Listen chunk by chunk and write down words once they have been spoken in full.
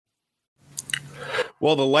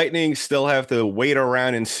Well, the Lightning still have to wait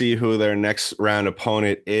around and see who their next round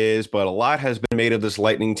opponent is, but a lot has been made of this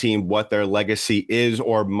Lightning team, what their legacy is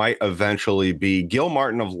or might eventually be. Gil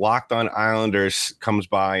Martin of Locked On Islanders comes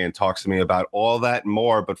by and talks to me about all that and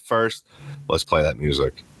more, but first, let's play that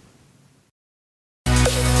music.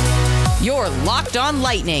 You're Locked On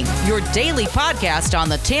Lightning, your daily podcast on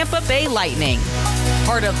the Tampa Bay Lightning.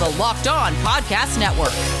 Part of the Locked On Podcast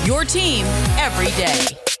Network, your team every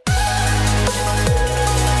day.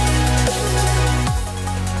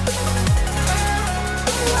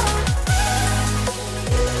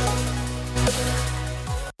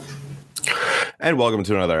 And welcome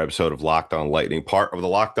to another episode of Locked On Lightning, part of the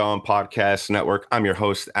Locked On Podcast Network. I'm your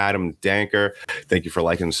host, Adam Danker. Thank you for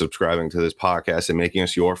liking and subscribing to this podcast and making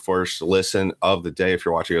us your first listen of the day. If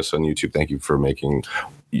you're watching us on YouTube, thank you for making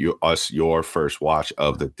us your first watch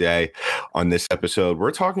of the day. On this episode, we're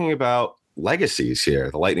talking about legacies here.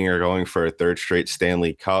 The Lightning are going for a third straight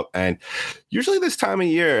Stanley Cup. And usually this time of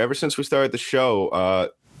year, ever since we started the show,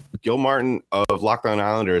 Gil Martin of Locked On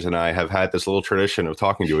Islanders and I have had this little tradition of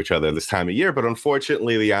talking to each other this time of year, but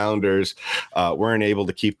unfortunately the Islanders weren't able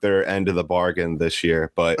to keep their end of the bargain this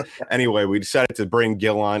year. But anyway, we decided to bring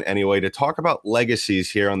Gil on anyway to talk about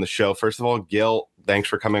legacies here on the show. First of all, Gil, thanks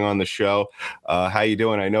for coming on the show. How you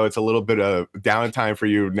doing? I know it's a little bit of downtime for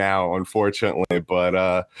you now, unfortunately,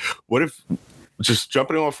 but what if... Just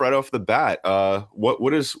jumping off right off the bat,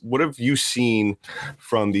 what have you seen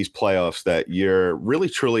from these playoffs that you're really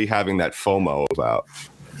truly having that FOMO about?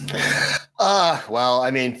 Well, I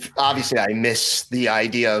mean, obviously I miss the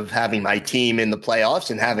idea of having my team in the playoffs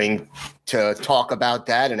and having to talk about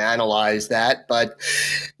that and analyze that. But,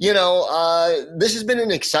 this has been an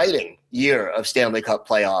exciting year of Stanley Cup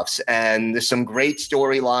playoffs, and there's some great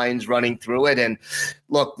storylines running through it. And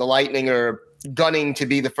look, the Lightning are gunning to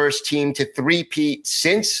be the first team to three-peat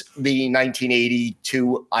since the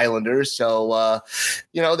 1982 Islanders. So,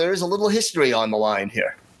 there is a little history on the line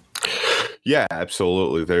here. Yeah,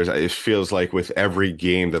 absolutely. It feels like with every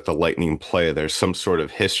game that the Lightning play, there's some sort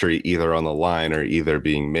of history either on the line or either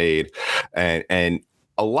being made. And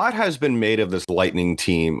a lot has been made of this Lightning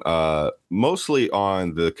team, mostly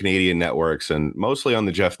on the Canadian networks and mostly on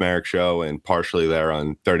the Jeff Marek Show and partially there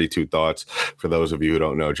on 32 Thoughts. For those of you who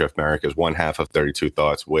don't know, Jeff Marek is one half of 32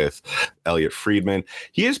 Thoughts with Elliot Friedman.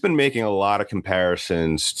 He has been making a lot of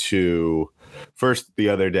comparisons to, first the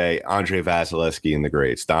other day, Andrei Vasilevsky and the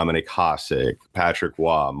greats, Dominik Hasek, Patrick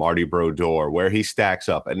Waugh, Marty Brodeur, where he stacks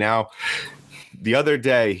up. And now the other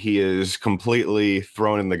day, he is completely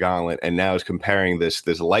thrown in the gauntlet and now is comparing this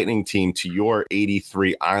Lightning team to your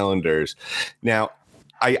 83 Islanders. Now,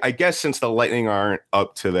 I guess since the Lightning aren't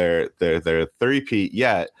up to their three-peat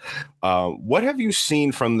yet, what have you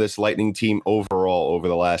seen from this Lightning team overall over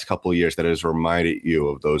the last couple of years that has reminded you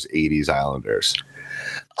of those 80s Islanders?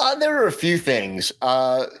 There are a few things,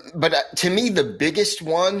 but to me, the biggest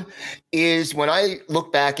one is when I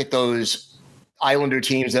look back at those Islander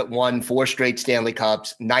teams that won 4 straight Stanley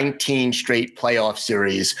Cups, 19 straight playoff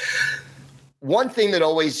series. One thing that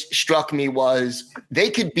always struck me was they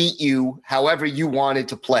could beat you however you wanted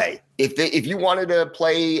to play. If you wanted to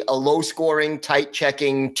play a low-scoring,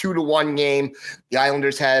 tight-checking 2-1 game, the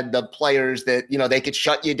Islanders had the players that, they could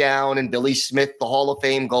shut you down, and Billy Smith, the Hall of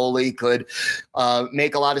Fame goalie, could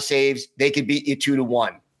make a lot of saves. They could beat you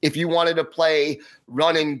 2-1. If you wanted to play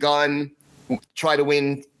run and gun, try to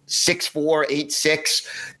win 6-4, 8-6.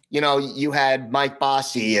 You had Mike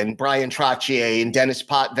Bossy and Brian Trottier and Dennis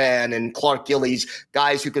Potvin and Clark Gillies,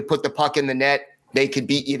 guys who could put the puck in the net. They could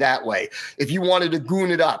beat you that way. If you wanted to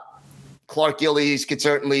goon it up, Clark Gillies could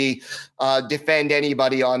certainly defend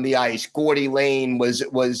anybody on the ice. Gordy Lane was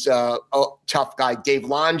a tough guy. Dave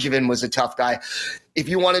Langevin was a tough guy. If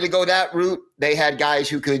you wanted to go that route, they had guys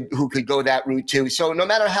who could go that route too. So no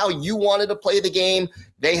matter how you wanted to play the game,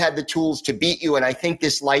 they had the tools to beat you. And I think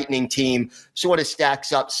this Lightning team sort of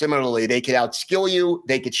stacks up similarly. They could outskill you.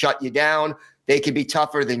 They could shut you down. They could be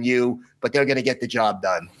tougher than you, but they're going to get the job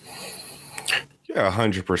done. Yeah,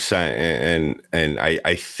 100%. And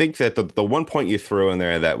I think that the one point you threw in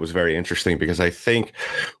there that was very interesting, because I think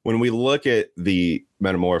when we look at the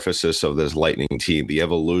metamorphosis of this Lightning team, the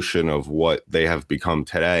evolution of what they have become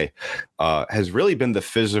today, has really been the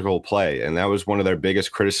physical play. And that was one of their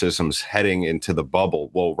biggest criticisms heading into the bubble.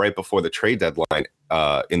 Well, right before the trade deadline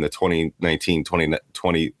in the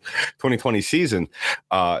 2019-2020 season.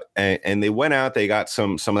 And they went out, they got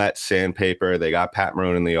some of that sandpaper. They got Pat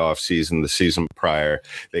Maroon in the offseason, the season prior.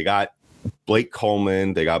 They got Blake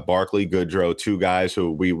Coleman, they got Barclay Goodrow, two guys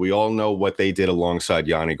who we all know what they did alongside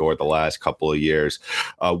Yanni Gourde the last couple of years.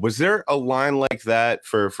 Was there a line like that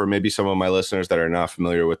for maybe some of my listeners that are not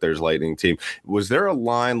familiar with their Lightning team? Was there a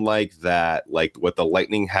line like that, like what the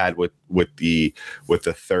Lightning had with the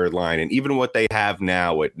third line, and even what they have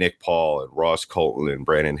now with Nick Paul and Ross Colton and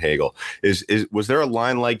Brandon Hagel? Was there a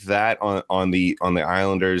line like that on the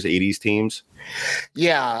Islanders 80s teams?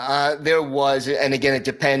 Yeah, there was. And again, it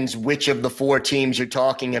depends which of the four teams you're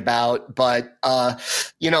talking about. But,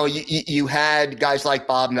 you had guys like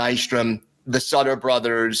Bob Nystrom, the Sutter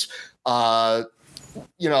brothers, in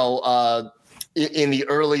the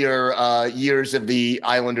earlier years of the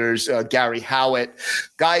Islanders, Gary Howitt,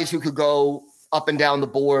 guys who could go up and down the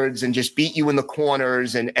boards and just beat you in the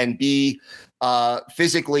corners and be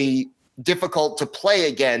physically difficult to play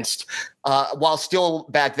against, while still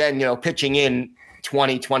back then, pitching in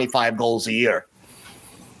 20, 25 goals a year.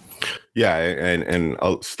 Yeah, and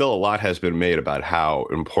still a lot has been made about how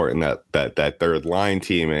important that third line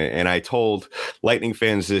team. And I told Lightning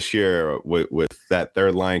fans this year, with that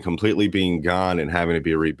third line completely being gone and having to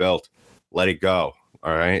be rebuilt, let it go.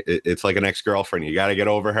 All right. It's like an ex-girlfriend. You got to get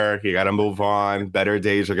over her. You got to move on. Better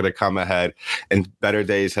days are going to come ahead, and better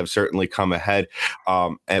days have certainly come ahead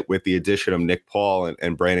with the addition of Nick Paul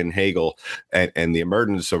and Brandon Hagel and the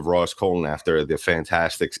emergence of Ross Colton after the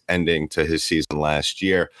fantastic ending to his season last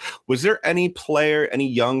year. Was there any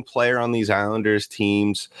young player on these Islanders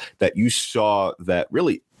teams that you saw that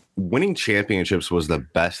really winning championships was the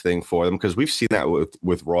best thing for them? Because we've seen that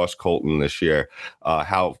with Ross Colton this year,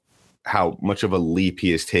 how much of a leap he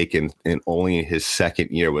has taken in only his second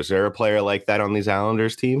year. Was there a player like that on these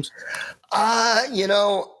Islanders teams?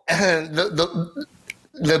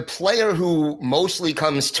 The player who mostly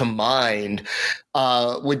comes to mind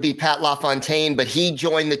would be Pat LaFontaine, but he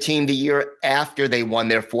joined the team the year after they won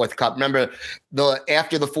their fourth cup. Remember,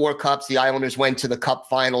 after the four cups, the Islanders went to the Cup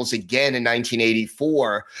Finals again in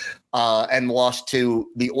 1984 and lost to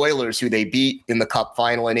the Oilers, who they beat in the Cup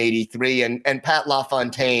Final in 83. And Pat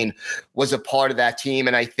LaFontaine was a part of that team,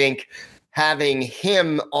 and I think having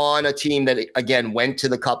him on a team that, again, went to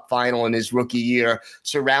the Cup Final in his rookie year,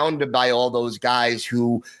 surrounded by all those guys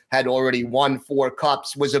who had already won four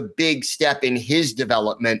cups, was a big step in his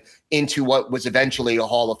development into what was eventually a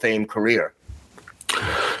Hall of Fame career.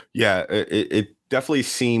 Yeah, it definitely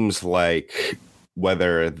seems like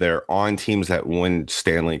whether they're on teams that win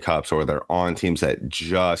Stanley Cups or they're on teams that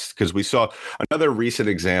because we saw another recent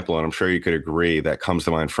example, and I'm sure you could agree, that comes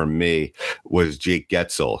to mind for me, was Jake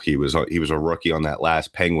Getzel. He was a rookie on that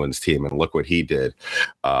last Penguins team, and look what he did,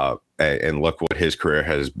 and look what his career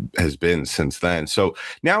has been since then. So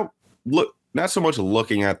now, look, not so much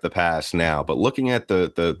looking at the past now, but looking at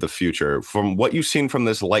the future, from what you've seen from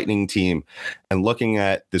this Lightning team and looking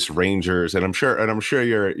at this Rangers, and I'm sure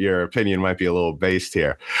your opinion might be a little based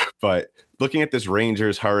here, but looking at this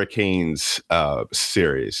Rangers Hurricanes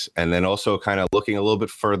series, and then also kind of looking a little bit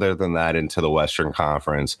further than that into the Western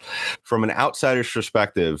Conference, from an outsider's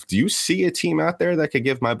perspective, do you see a team out there that could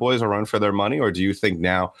give my boys a run for their money? Or do you think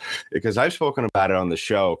now, because I've spoken about it on the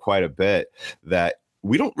show quite a bit, that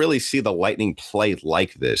we don't really see the Lightning play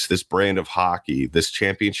like this brand of hockey, this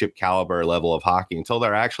championship caliber level of hockey, until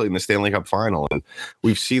they're actually in the Stanley Cup final? And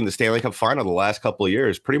we've seen the Stanley Cup final the last couple of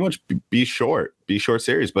years pretty much be short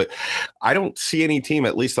series. But I don't see any team,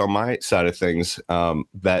 at least on my side of things,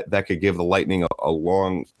 that could give the Lightning a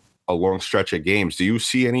long stretch of games. Do you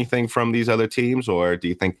see anything from these other teams, or do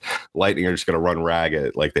you think Lightning are just going to run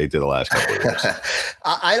ragged like they did the last couple of years?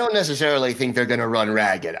 I don't necessarily think they're going to run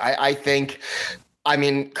ragged. I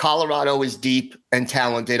mean, Colorado is deep and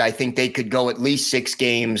talented. I think they could go at least 6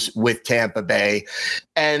 games with Tampa Bay.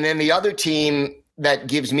 And then the other team that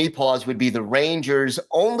gives me pause would be the Rangers,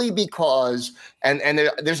 only because, and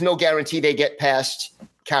there's no guarantee they get past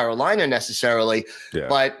Carolina necessarily. Yeah.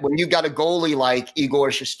 But when you've got a goalie like Igor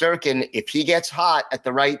Shesterkin, if he gets hot at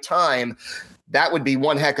the right time, that would be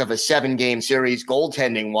one heck of a 7-game series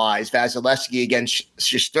goaltending-wise. Vasilevsky against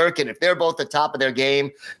Shesterkin, if they're both at the top of their game,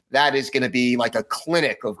 that is going to be like a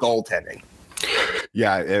clinic of goaltending.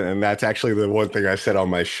 Yeah, and that's actually the one thing I said on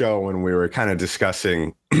my show when we were kind of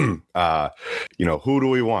discussing, who do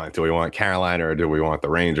we want? Do we want Carolina or do we want the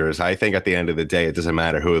Rangers? I think at the end of the day, it doesn't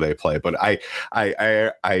matter who they play. But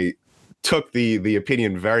I took the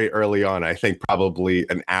opinion very early on, I think probably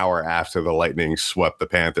an hour after the Lightning swept the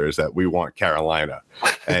Panthers, that we want Carolina.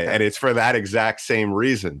 and it's for that exact same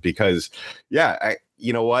reason, because,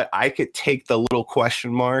 you know what? I could take the little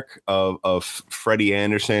question mark of Freddie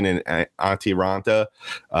Anderson and Antti Raanta,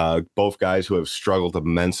 both guys who have struggled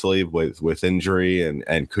immensely with injury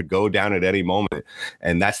and could go down at any moment.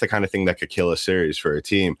 And that's the kind of thing that could kill a series for a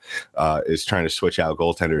team, is trying to switch out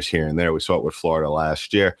goaltenders here and there. We saw it with Florida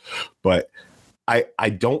last year. But I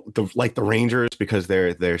don't like the Rangers because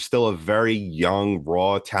they're still a very young,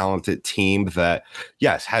 raw, talented team that,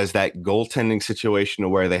 yes, has that goaltending situation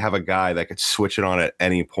where they have a guy that could switch it on at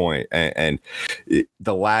any point. And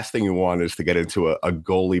the last thing you want is to get into a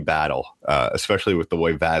goalie battle, especially with the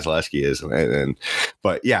way Vasilevsky is.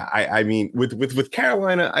 But yeah, I mean, with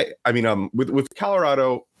Carolina, with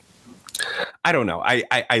Colorado, I don't know.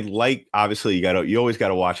 I like, obviously you always got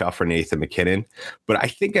to watch out for Nathan MacKinnon, but I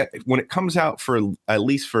think when it comes out for, at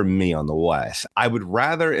least for me on the West, I would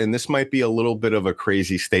rather, and this might be a little bit of a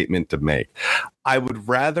crazy statement to make, I would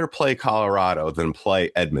rather play Colorado than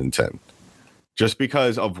play Edmonton, just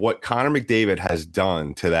because of what Connor McDavid has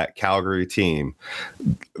done to that Calgary team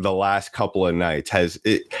the last couple of nights.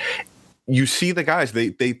 You see the guys,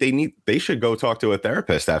 they should go talk to a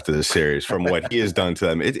therapist after this series from what he has done to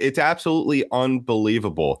them. It's absolutely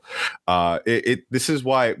unbelievable. This is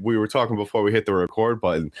why we were talking before we hit the record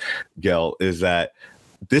button, Gil, is that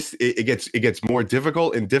it gets more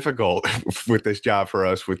difficult and difficult with this job for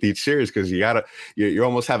us with each series, because you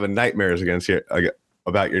almost having nightmares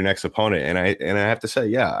about your next opponent. And I have to say,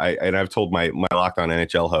 yeah, I've told my Locked On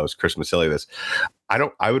NHL host Chris Masilli this.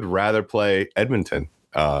 I would rather play Edmonton.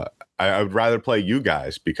 I would rather play you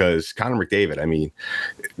guys, because Connor McDavid, I mean,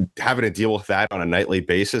 having to deal with that on a nightly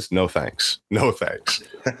basis, no thanks. No thanks.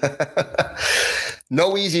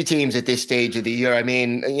 No easy teams at this stage of the year. I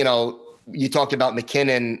mean, you talked about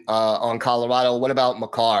McKinnon on Colorado. What about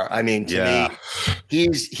Makar? I mean, to me,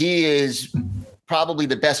 he is probably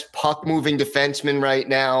the best puck moving defenseman right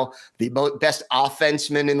now, the best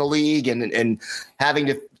offenseman in the league, and having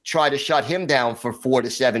to try to shut him down for 4 to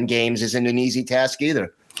 7 games isn't an easy task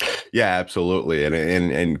either. Yeah, absolutely.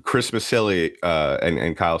 And Chris Masilli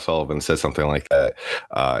and Kyle Sullivan said something like that.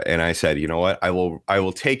 And I said, you know what? I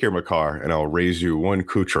will take your Makar and I'll raise you one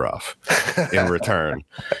Kucherov in return.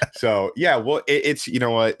 So yeah, well, it's, you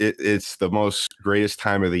know what? It's the most greatest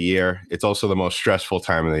time of the year. It's also the most stressful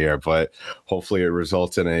time of the year, but hopefully it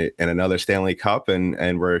results in another Stanley Cup.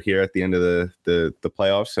 And we're here at the end of the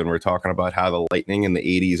playoffs, and we're talking about how the Lightning and the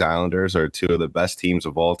 80s Islanders are two of the best teams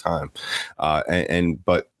of all time.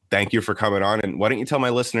 But thank you for coming on. And why don't you tell my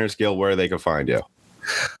listeners, Gil, where they can find you?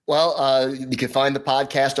 Well, you can find the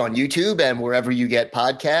podcast on YouTube and wherever you get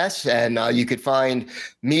podcasts. And you could find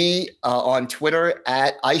me on Twitter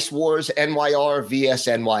at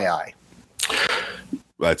IceWarsNYR_VSNYI.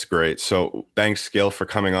 That's great. So thanks, Gil, for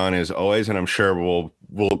coming on as always. And I'm sure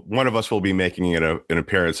one of us will be making an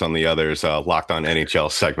appearance on the other's Locked On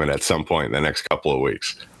NHL segment at some point in the next couple of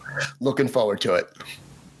weeks. Looking forward to it.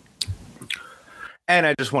 And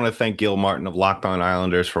I just want to thank Gil Martin of Locked On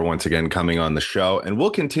Islanders for once again coming on the show. And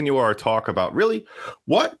we'll continue our talk about really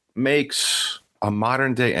what makes a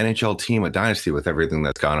modern day NHL team a dynasty, with everything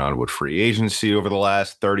that's gone on with free agency over the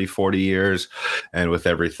last 30, 40 years, and with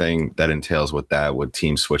everything that entails with that, with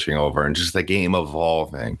teams switching over and just the game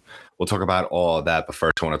evolving. We'll talk about all of that, but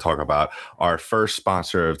first I want to talk about our first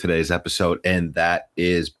sponsor of today's episode, and that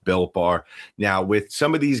is Built Bar. Now, with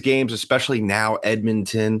some of these games, especially now,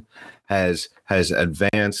 Edmonton has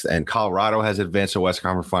advanced and Colorado has advanced to West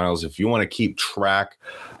Conference Finals. If you want to keep track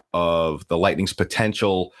of the Lightning's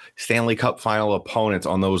potential Stanley Cup final opponents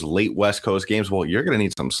on those late West Coast games, well, you're going to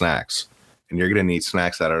need some snacks. And you're going to need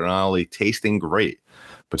snacks that are not only tasting great,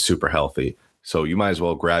 but super healthy. So you might as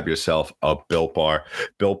well grab yourself a Built Bar.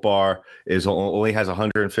 Built Bar only has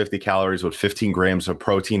 150 calories with 15 grams of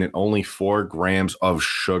protein and only 4 grams of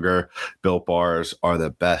sugar. Built Bars are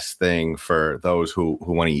the best thing for those who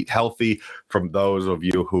want to eat healthy, from those of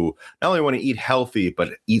you who not only want to eat healthy,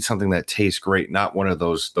 but eat something that tastes great, not one of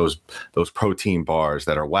those protein bars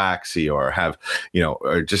that are waxy or have,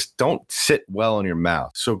 or just don't sit well in your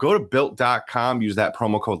mouth. So go to built.com, use that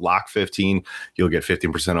promo code LOCK15. You'll get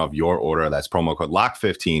 15% off your order. That's promo code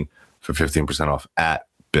LOCK15 for 15% off at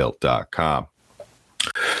built.com.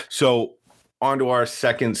 So on to our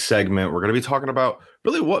second segment, we're going to be talking about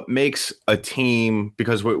really what makes a team,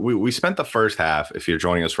 because we spent the first half, if you're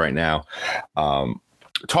joining us right now,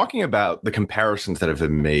 talking about the comparisons that have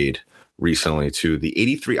been made recently to the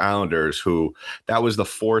 83 Islanders, who that was the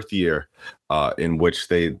 4th year in which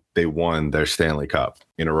they won their Stanley Cup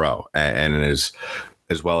in a row. And as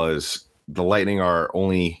well as the Lightning are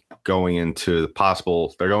only going into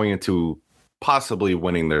possibly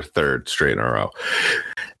winning their 3rd straight in a row.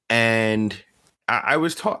 And I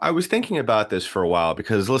was thinking about this for a while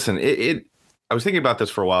because listen, I was thinking about this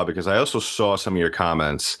for a while because I also saw some of your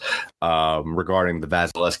comments regarding the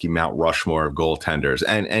Vasilevsky Mount Rushmore of goaltenders,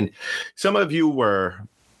 and some of you were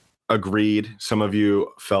agreed. Some of you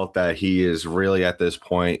felt that he is really at this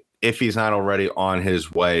point, if he's not already on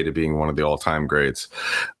his way to being one of the all-time greats,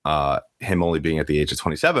 him only being at the age of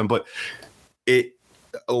 27. But a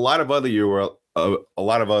lot of other you,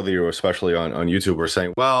 especially on YouTube, were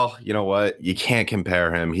saying, well, you know what? You can't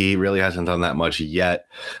compare him. He really hasn't done that much yet.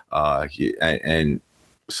 And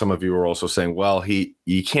some of you were also saying, well,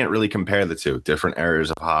 you can't really compare the two, different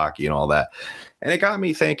eras of hockey and all that. And it got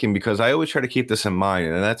me thinking, because I always try to keep this in mind.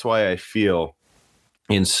 And that's why I feel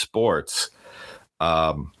in sports,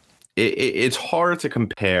 it's hard to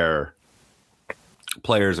compare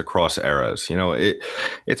players across eras. You know,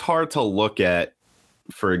 it's hard to look at,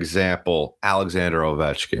 for example, Alexander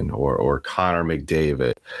Ovechkin or Connor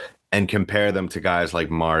McDavid and compare them to guys like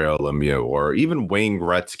Mario Lemieux or even Wayne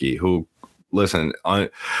Gretzky, who, listen,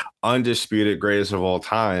 undisputed greatest of all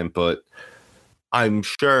time. But I'm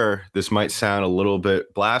sure this might sound a little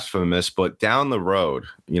bit blasphemous, but down the road,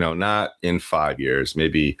 you know, not in 5 years,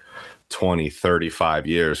 maybe 20, 35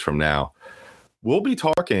 years from now, we'll be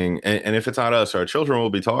talking, and if it's not us, our children will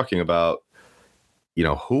be talking about, you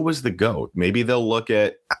know, who was the GOAT? Maybe they'll look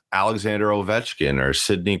at Alexander Ovechkin or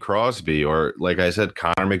Sidney Crosby, or, like I said,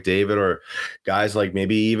 Connor McDavid, or guys like,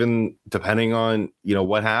 maybe even, depending on, you know,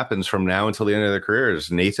 what happens from now until the end of their careers,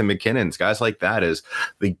 Nathan McKinnon's, guys like that, is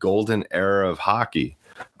the golden era of hockey.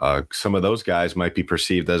 Some of those guys might be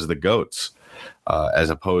perceived as the GOATs, as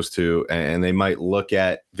opposed to, and they might look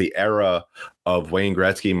at the era of Wayne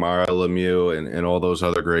Gretzky, Mario Lemieux, and all those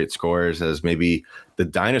other great scorers as maybe the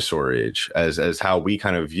dinosaur age, as how we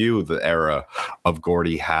kind of view the era of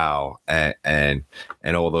Gordie Howe and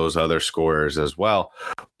all those other scorers as well.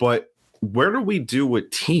 But where do we do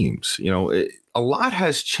with teams? You know, a lot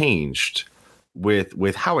has changed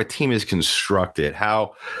with how a team is constructed.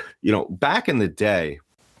 How, you know, back in the day,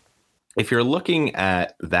 if you're looking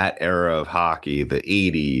at that era of hockey, the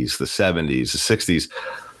 80s, the 70s, the 60s,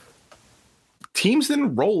 teams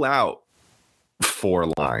didn't roll out four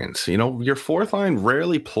lines. You know, your fourth line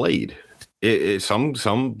rarely played. Some,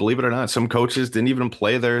 believe it or not, some coaches didn't even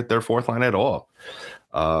play their fourth line at all.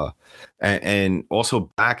 And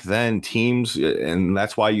also back then, teams, and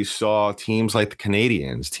that's why you saw teams like the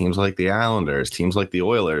Canadiens, teams like the Islanders, teams like the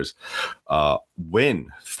Oilers win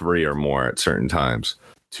 3 or more at certain times.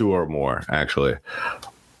 2 or more, actually.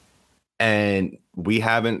 And we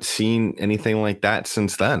haven't seen anything like that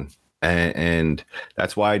since then. And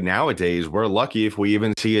that's why nowadays we're lucky if we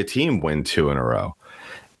even see a team win 2 in a row.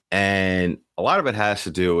 And a lot of it has to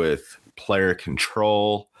do with player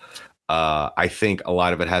control. I think a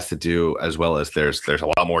lot of it has to do, as well as there's a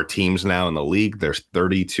lot more teams now in the league. There's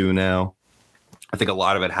 32 now. I think a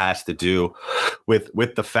lot of it has to do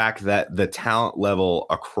with the fact that the talent level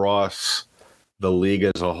across the league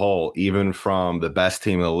as a whole, even from the best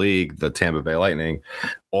team in the league, the Tampa Bay Lightning,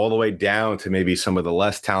 all the way down to maybe some of the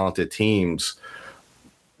less talented teams,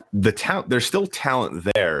 there's still talent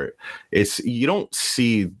there. You don't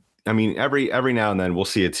see, I mean, every now and then we'll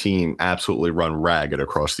see a team absolutely run ragged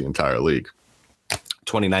across the entire league.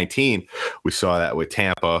 2019, we saw that with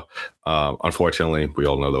Tampa. Unfortunately, we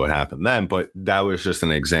all know what happened then, but that was just an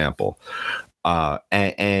example.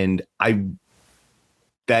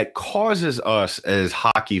 That causes us as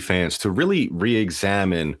hockey fans to really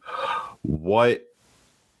re-examine what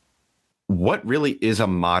really is a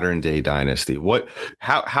modern day dynasty.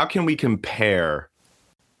 How can we compare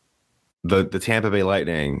the Tampa Bay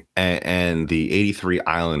Lightning and the 83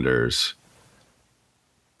 Islanders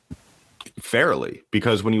fairly?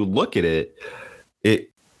 Because when you look at it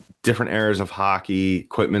different eras of hockey,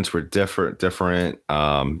 equipments were different,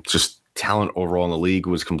 just talent overall in the league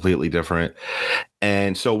was completely different.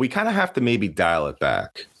 And so we kind of have to maybe dial it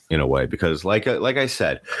back in a way, because like I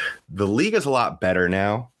said, the league is a lot better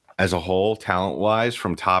now as a whole, talent-wise,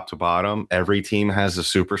 from top to bottom. Every team has a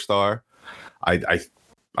superstar.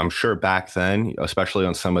 I'm sure back then, especially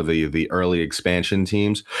on some of the early expansion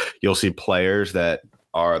teams, you'll see players that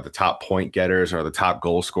are the top point getters or the top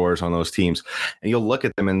goal scorers on those teams. And you'll look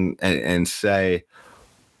at them and say,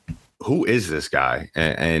 who is this guy?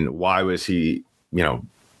 And why was he, you know,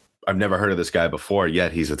 I've never heard of this guy before,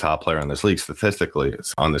 yet he's a top player in this league statistically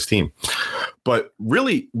on this team. But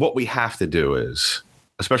really what we have to do is,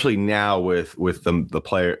 especially now with the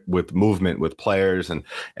player, with movement, with players,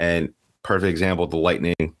 and perfect example, the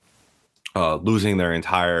Lightning losing their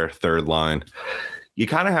entire third line, you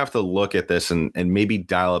kind of have to look at this and maybe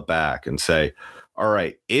dial it back and say, all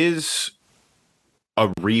right, is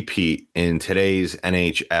a repeat in today's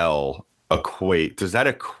NHL does that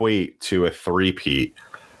equate to a three-peat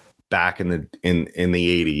back in the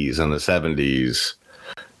 80s and the 70s?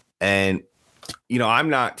 And I'm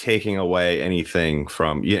not taking away anything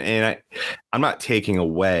from I'm not taking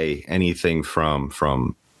away anything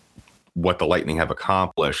from what the Lightning have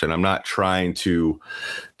accomplished, and I'm not trying to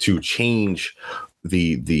change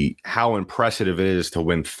the how impressive it is to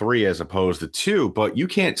win 3 as opposed to 2, but you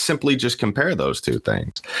can't simply just compare those two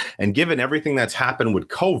things. And given everything that's happened with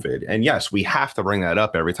COVID, and yes, we have to bring that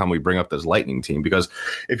up every time we bring up this Lightning team, because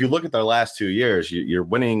if you look at their last 2 years, you're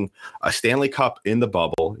winning a Stanley Cup in the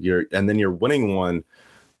bubble, and then you're winning one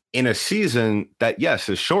in a season that, yes,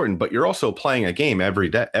 is shortened, but you're also playing a game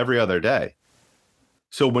every other day.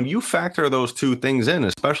 So when you factor those two things in,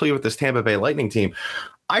 especially with this Tampa Bay Lightning team,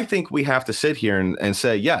 I think we have to sit here and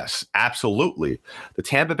say, yes, absolutely. The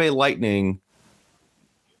Tampa Bay Lightning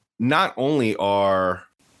not only are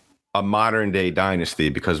a modern day dynasty,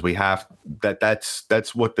 because we have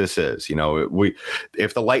that's what this is.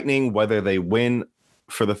 If the Lightning, whether they win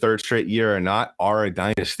for the third straight year or not, are a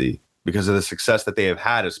dynasty because of the success that they have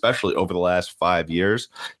had, especially over the last 5 years,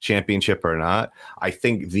 championship or not. I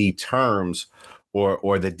think the terms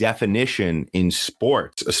or the definition in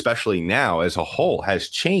sports, especially now as a whole, has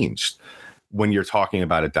changed when you're talking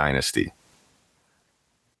about a dynasty.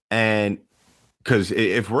 And because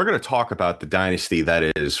if we're going to talk about the dynasty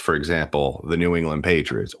that is, for example, the New England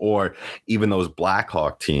Patriots, or even those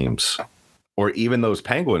Blackhawk teams, or even those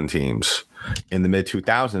Penguin teams in the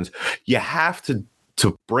mid-2000s, you have to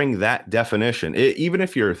bring that definition. Even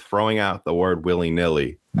if you're throwing out the word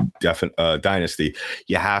willy-nilly, dynasty,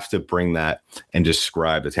 you have to bring that and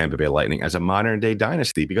describe the Tampa Bay Lightning as a modern day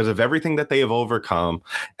dynasty because of everything that they have overcome,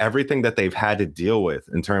 everything that they've had to deal with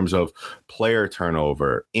in terms of player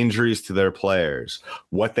turnover, injuries to their players,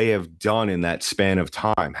 what they have done in that span of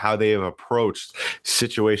time, how they have approached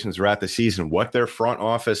situations throughout the season, what their front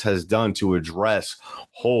office has done to address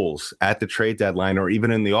holes at the trade deadline or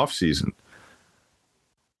even in the offseason.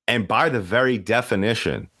 And by the very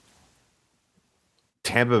definition,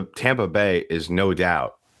 Tampa Bay is no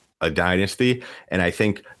doubt a dynasty. And I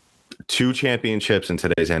think 2 championships in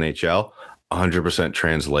today's NHL 100%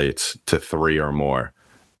 translates to 3 or more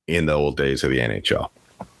in the old days of the NHL.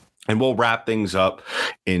 And we'll wrap things up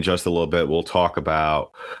in just a little bit. We'll talk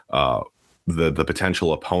about the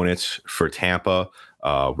potential opponents for Tampa.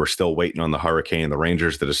 We're still waiting on the Hurricane and the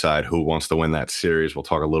Rangers to decide who wants to win that series. We'll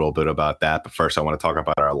talk a little bit about that. But first, I want to talk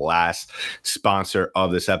about our last sponsor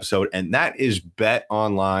of this episode, and that is Bet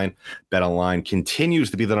Online. Bet Online continues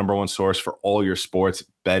to be the number one source for all your sports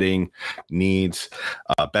betting needs.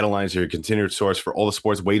 Bet Online is your continued source for all the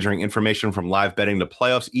sports wagering information from live betting to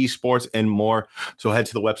playoffs, esports, and more. So head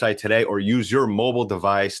to the website today or use your mobile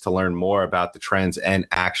device to learn more about the trends and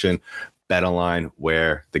action. Bet Online,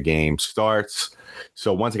 where the game starts.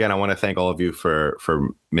 So once again, I want to thank all of you for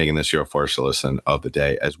making this your first listen of the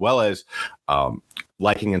day, as well as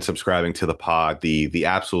liking and subscribing to the pod. The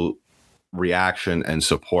absolute reaction and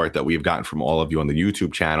support that we've gotten from all of you on the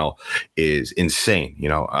YouTube channel is insane.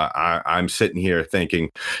 I'm sitting here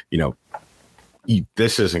thinking,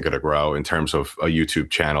 this isn't going to grow in terms of a YouTube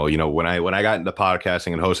channel. When I got into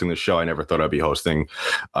podcasting and hosting the show, I never thought I'd be hosting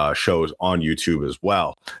shows on YouTube as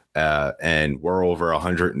well. And we're over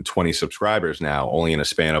 120 subscribers now, only in a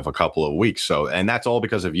span of a couple of weeks. And that's all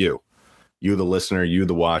because of you, the listener, you,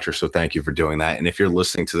 the watcher. So thank you for doing that. And if you're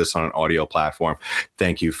listening to this on an audio platform,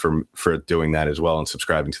 thank you for doing that as well and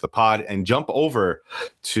subscribing to the pod. And jump over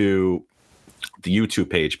to the YouTube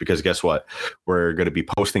page, because guess what? We're going to be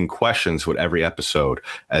posting questions with every episode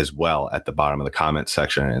as well at the bottom of the comment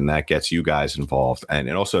section, and that gets you guys involved. And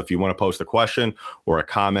also, if you want to post a question or a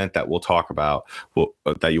comment that we'll talk about,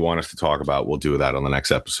 that you want us to talk about, we'll do that on the next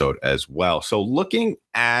episode as well. So looking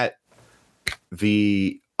at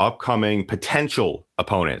the upcoming potential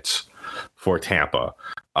opponents for Tampa,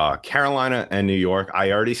 Carolina and New York,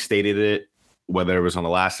 I already stated it, whether it was on the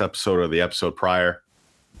last episode or the episode prior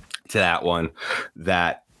to that one,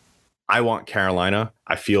 that I want Carolina.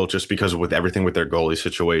 I feel just because with everything with their goalie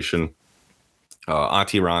situation,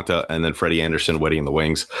 Antti Raanta and then Freddie Anderson waiting in the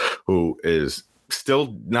wings, who is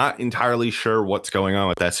still not entirely sure what's going on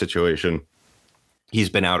with that situation. He's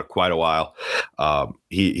been out quite a while.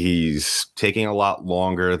 He's taking a lot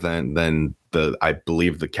longer than I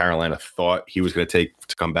believe the Carolina thought he was going to take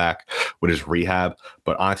to come back with his rehab.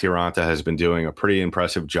 But Antti Raanta has been doing a pretty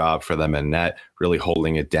impressive job for them in net, really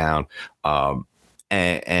holding it down.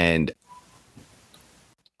 And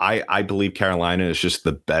I believe Carolina is just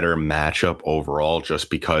the better matchup overall, just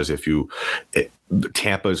because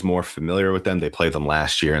Tampa is more familiar with them. They played them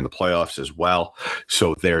last year in the playoffs as well.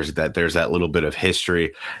 So there's that little bit of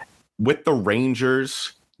history. With the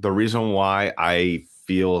Rangers, the reason why I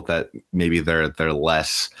feel that maybe they're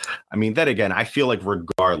less, I mean, then again, I feel like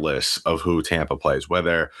regardless of who Tampa plays,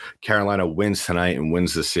 whether Carolina wins tonight and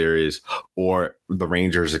wins the series, or the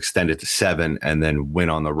Rangers extend it to 7 and then win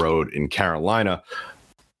on the road in Carolina,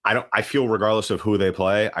 I feel regardless of who they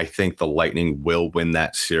play, I think the Lightning will win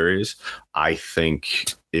that series. I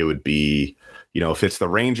think it would be, if it's the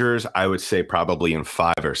Rangers, I would say probably in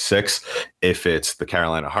 5 or 6. If it's the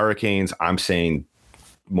Carolina Hurricanes, I'm saying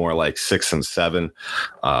more like 6 and 7.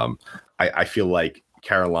 I feel like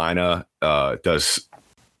Carolina does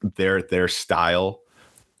their style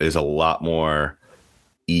is a lot more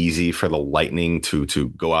easy for the Lightning to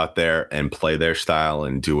go out there and play their style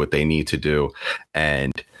and do what they need to do.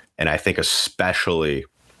 And I think especially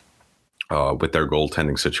with their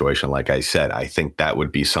goaltending situation, like I said, I think that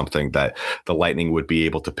would be something that the Lightning would be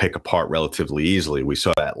able to pick apart relatively easily. We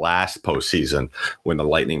saw that last postseason when the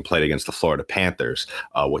Lightning played against the Florida Panthers,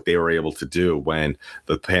 what they were able to do when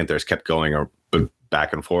the Panthers kept going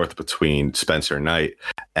back and forth between Spencer Knight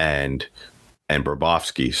and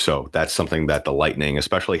Bobrovsky. So that's something that the Lightning,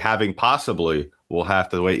 especially having possibly, we'll have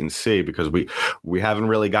to wait and see, because we haven't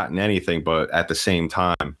really gotten anything. But at the same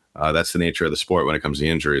time, that's the nature of the sport when it comes to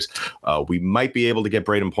injuries. We might be able to get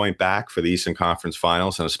Braden Point back for the Eastern Conference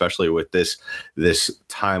Finals, and especially with this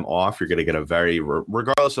time off, you're going to get a very,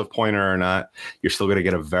 regardless of Pointer or not, you're still going to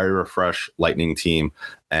get a very refreshed Lightning team.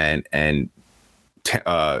 And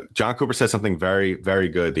John Cooper said something very, very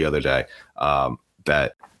good the other day,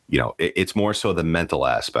 that it's more so the mental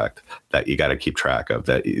aspect that you got to keep track of,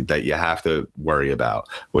 that you have to worry about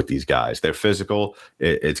with these guys. They're physical.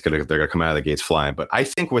 They're gonna come out of the gates flying. But I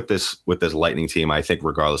think with this Lightning team, I think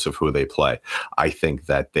regardless of who they play, I think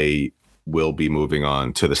that they will be moving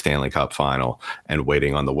on to the Stanley Cup final and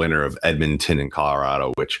waiting on the winner of Edmonton and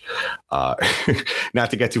Colorado, which, not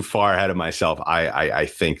to get too far ahead of myself, I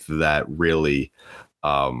think that really,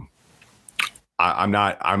 I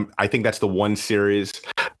think that's the one series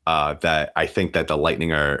that I think that the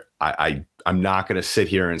Lightning are. I'm not going to sit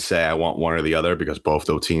here and say I want one or the other, because both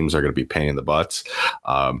those teams are going to be pain in the butts.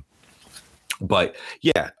 But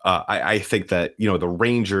yeah, I think that the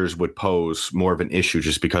Rangers would pose more of an issue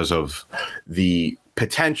just because of the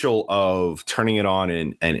potential of turning it on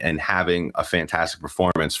and having a fantastic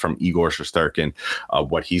performance from Igor Shesterkin.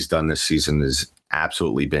 What he's done this season has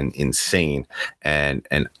absolutely been insane, and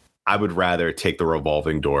I would rather take the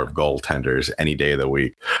revolving door of goaltenders any day of the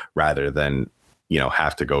week rather than,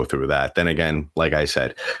 have to go through that. Then again, like I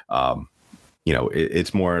said,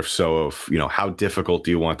 it's more so of, how difficult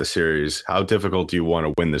do you want the series? How difficult do you want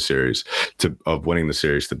to win the series of winning the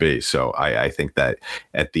series to be? So I think that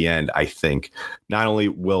at the end, I think not only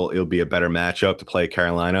will it be a better matchup to play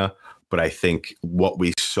Carolina, but I think what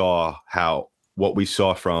we saw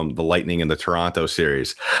from the Lightning in the Toronto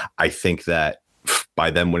series, I think that by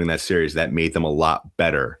them winning that series, that made them a lot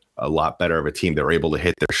better of a team. They were able to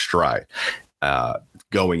hit their stride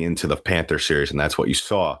going into the Panther series, and that's what you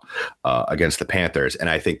saw against the Panthers. And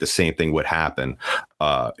I think the same thing would happen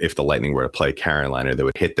if the Lightning were to play Carolina. They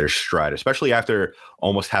would hit their stride, especially after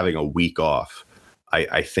almost having a week off.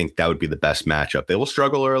 I think that would be the best matchup. They will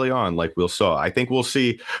struggle early on, like we saw. I think we'll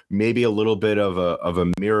see maybe a little bit of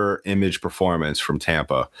a mirror image performance from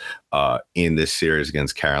Tampa in this series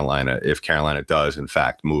against Carolina, if Carolina does, in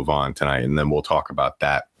fact, move on tonight. And then we'll talk about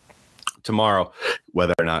that tomorrow,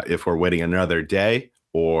 whether or not if we're waiting another day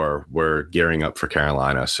or we're gearing up for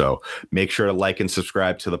Carolina. So make sure to like and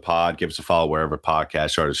subscribe to the pod. Give us a follow wherever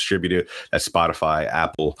podcasts are distributed. That's Spotify,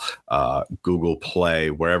 Apple, Google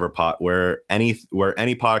Play, where any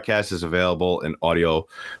podcast is available in audio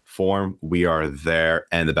form. We are there.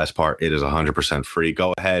 And the best part, it is 100% free.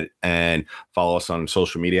 Go ahead and follow us on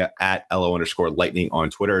social media at LO_Lightning on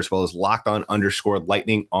Twitter, as well as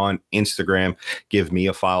Locked_Lightning on Instagram. Give me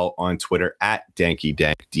a follow on Twitter at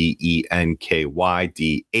DenkyDank, DENKYD8NK,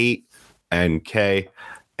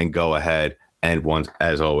 and go ahead and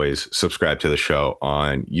as always, subscribe to the show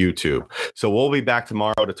on YouTube. So we'll be back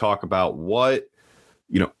tomorrow to talk about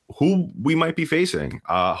who we might be facing.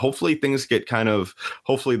 Hopefully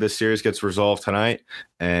hopefully this series gets resolved tonight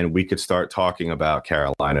and we could start talking about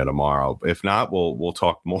Carolina tomorrow. If not, we'll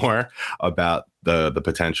talk more about the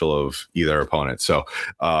potential of either opponent. So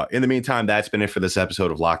in the meantime, that's been it for this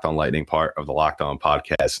episode of Locked On Lightning, part of the Locked On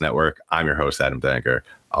Podcast Network. I'm your host, Adam Danker.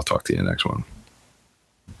 I'll talk to you in the next one.